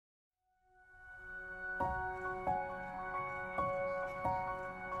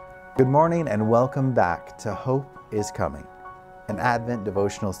Good morning and welcome back to Hope is Coming, an Advent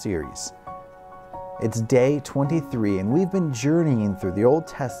devotional series. It's day 23 and we've been journeying through the Old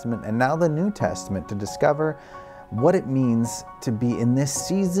Testament and now the New Testament to discover what it means to be in this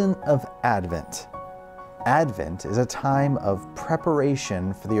season of Advent. Advent is a time of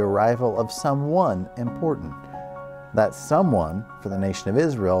preparation for the arrival of someone important. That someone for the nation of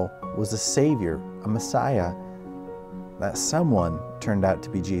Israel was a Savior, a Messiah. That someone turned out to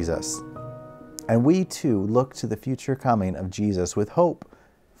be Jesus. And we too look to the future coming of Jesus with hope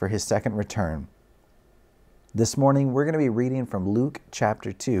for his second return. This morning we're going to be reading from Luke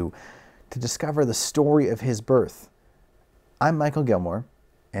chapter 2 to discover the story of his birth. I'm Michael Gilmore,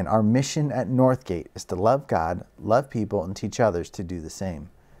 and our mission at NorthGate is to love God, love people, and teach others to do the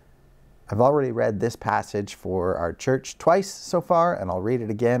same. I've already read this passage for our church twice so far, and I'll read it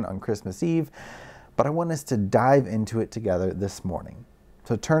again on Christmas Eve. But I want us to dive into it together this morning.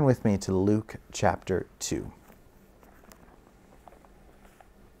 So turn with me to Luke chapter 2.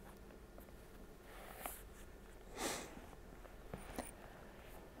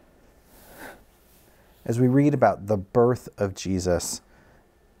 As we read about the birth of Jesus,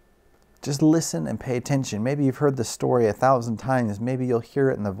 just listen and pay attention. Maybe you've heard the story 1,000 times. Maybe you'll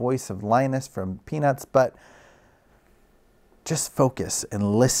hear it in the voice of Linus from Peanuts, but just focus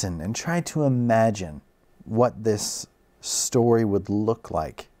and listen and try to imagine what this story would look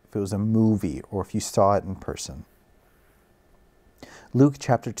like if it was a movie or if you saw it in person. Luke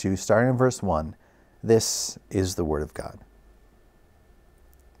chapter 2, starting in verse 1, this is the word of God.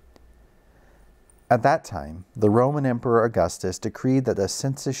 At that time, the Roman Emperor Augustus decreed that a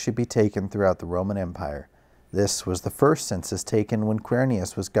census should be taken throughout the Roman Empire. This was the first census taken when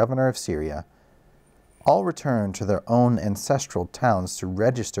Quirinius was governor of Syria. All returned to their own ancestral towns to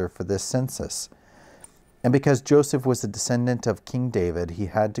register for this census. And because Joseph was a descendant of King David, he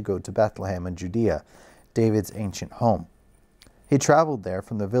had to go to Bethlehem in Judea, David's ancient home. He traveled there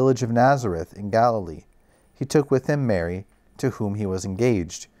from the village of Nazareth in Galilee. He took with him Mary, to whom he was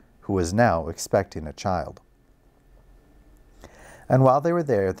engaged, who was now expecting a child. And while they were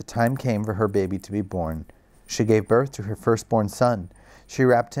there, the time came for her baby to be born. She gave birth to her firstborn son. She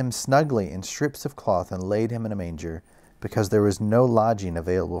wrapped him snugly in strips of cloth and laid him in a manger, because there was no lodging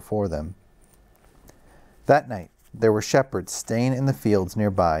available for them. That night there were shepherds staying in the fields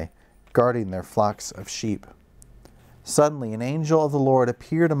nearby, guarding their flocks of sheep. Suddenly an angel of the Lord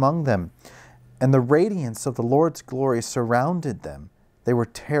appeared among them, and the radiance of the Lord's glory surrounded them. They were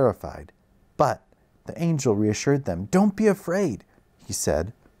terrified, but the angel reassured them. "Don't be afraid," he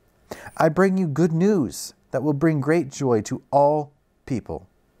said. "I bring you good news that will bring great joy to all people.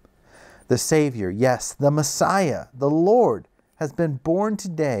 The Savior, yes, the Messiah, the Lord, has been born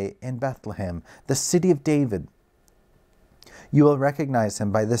today in Bethlehem, the city of David. You will recognize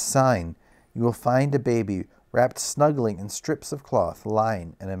him by this sign. You will find a baby wrapped snugly in strips of cloth,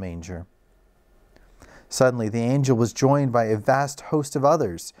 lying in a manger." Suddenly the angel was joined by a vast host of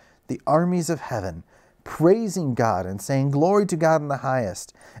others, the armies of heaven, praising God and saying, "Glory to God in the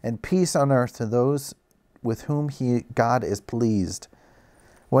highest, and peace on earth to those with whom God is pleased."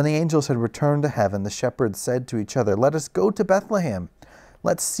 When the angels had returned to heaven, the shepherds said to each other, "Let us go to Bethlehem.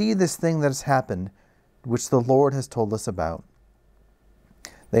 Let's see this thing that has happened, which the Lord has told us about."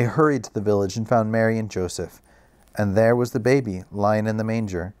 They hurried to the village and found Mary and Joseph, and there was the baby lying in the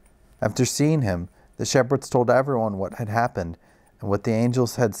manger. After seeing him, the shepherds told everyone what had happened and what the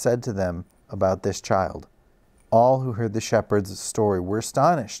angels had said to them about this child. All who heard the shepherds' story were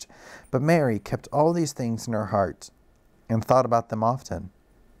astonished, but Mary kept all these things in her heart and thought about them often.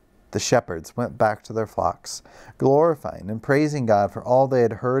 The shepherds went back to their flocks, glorifying and praising God for all they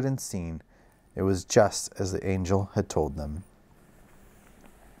had heard and seen. It was just as the angel had told them.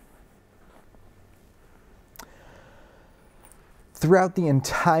 Throughout the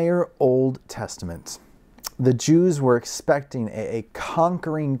entire Old Testament, the Jews were expecting a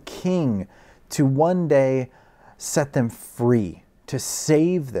conquering king to one day set them free, to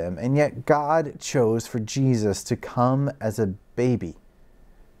save them, and yet God chose for Jesus to come as a baby.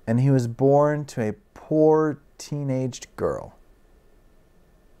 And he was born to a poor teenaged girl.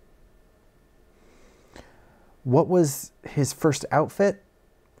 What was his first outfit?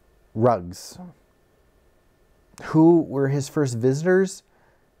 Rugs. Who were his first visitors?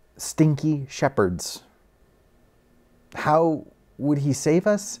 Stinky shepherds. How would he save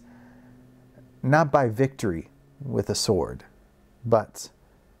us? Not by victory with a sword, but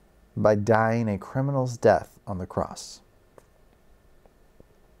by dying a criminal's death on the cross.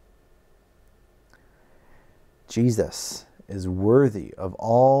 Jesus is worthy of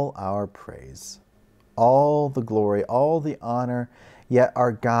all our praise, all the glory, all the honor. Yet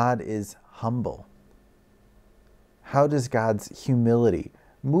our God is humble. How does God's humility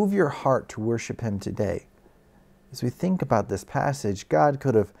move your heart to worship him today? As we think about this passage, God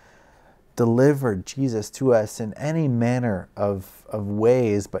could have delivered Jesus to us in any manner of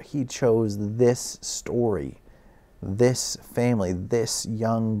ways, but he chose this story, this family, this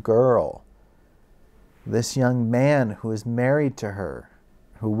young girl, this young man who is married to her,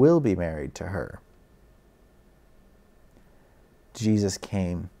 who will be married to her. Jesus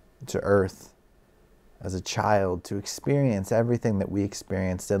came to earth as a child to experience everything that we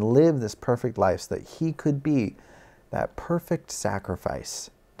experienced and live this perfect life so that he could be that perfect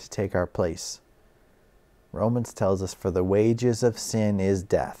sacrifice to take our place. Romans tells us, for the wages of sin is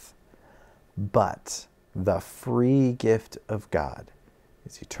death, but the free gift of God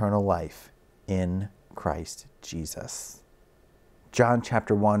is eternal life in Christ Jesus. John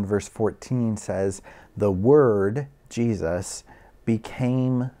chapter 1 verse 14 says, the Word, Jesus,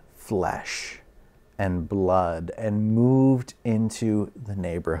 became flesh and blood and moved into the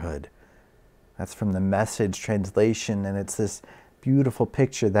neighborhood. That's from the Message translation, and it's this beautiful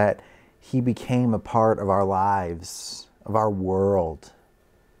picture that he became a part of our lives, of our world.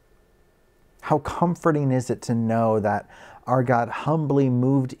 How comforting is it to know that our God humbly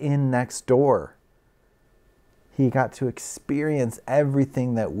moved in next door. He got to experience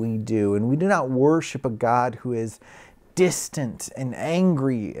everything that we do, and we do not worship a God who is distant and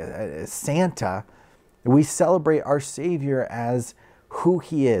angry, Santa. We celebrate our Savior as who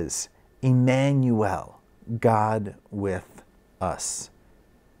he is, Immanuel, God with us.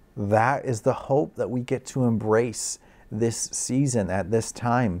 That is the hope that we get to embrace this season at this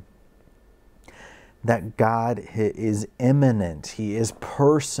time. That God is immanent, he is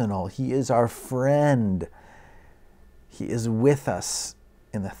personal, he is our friend. He is with us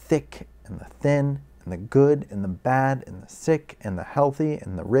in the thick and the thin, and the good and the bad, and the sick and the healthy,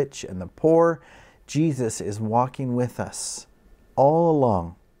 and the rich and the poor. Jesus is walking with us all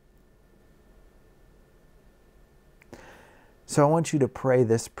along. So I want you to pray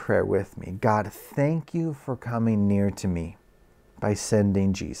this prayer with me. God, thank you for coming near to me by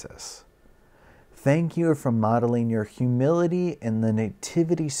sending Jesus. Thank you for modeling your humility in the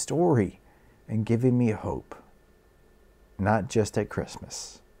Nativity story and giving me hope, not just at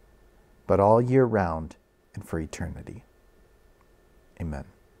Christmas, but all year round and for eternity. Amen.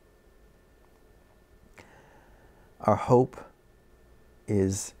 Our hope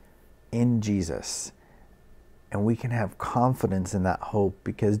is in Jesus. And we can have confidence in that hope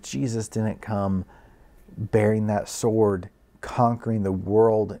because Jesus didn't come bearing that sword, conquering the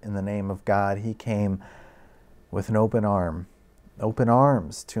world in the name of God. He came with an open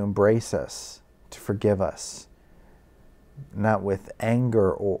arms to embrace us, to forgive us. Not with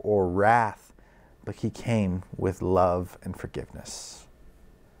anger or wrath, but he came with love and forgiveness.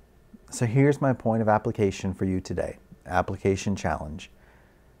 So here's my point of application for you today. Application challenge.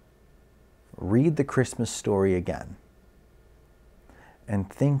 Read the Christmas story again and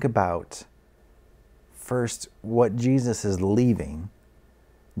think about first what Jesus is leaving,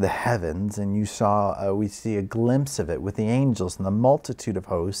 the heavens, and we see a glimpse of it with the angels and the multitude of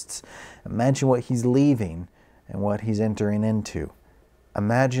hosts. Imagine what he's leaving and what he's entering into.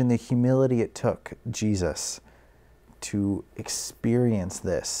 Imagine the humility it took Jesus to experience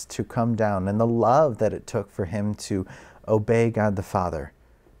this, to come down, and the love that it took for him to obey God the Father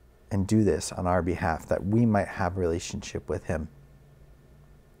and do this on our behalf, that we might have a relationship with him.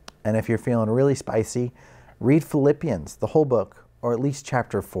 And if you're feeling really spicy, read Philippians, the whole book, or at least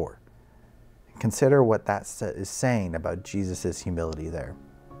chapter 4. Consider what that is saying about Jesus' humility there.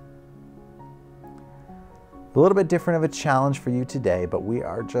 A little bit different of a challenge for you today, but we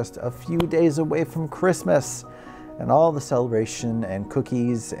are just a few days away from Christmas and all the celebration and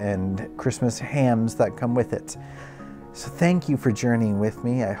cookies and Christmas hams that come with it. So thank you for journeying with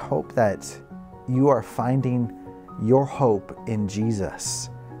me. I hope that you are finding your hope in Jesus.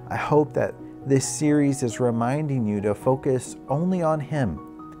 I hope that this series is reminding you to focus only on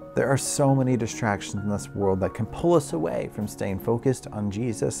him. There are so many distractions in this world that can pull us away from staying focused on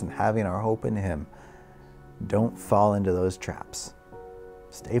Jesus and having our hope in him. Don't fall into those traps.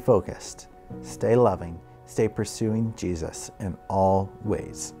 Stay focused, stay loving, stay pursuing Jesus in all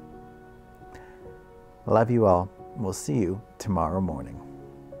ways. I love you all. We'll see you tomorrow morning.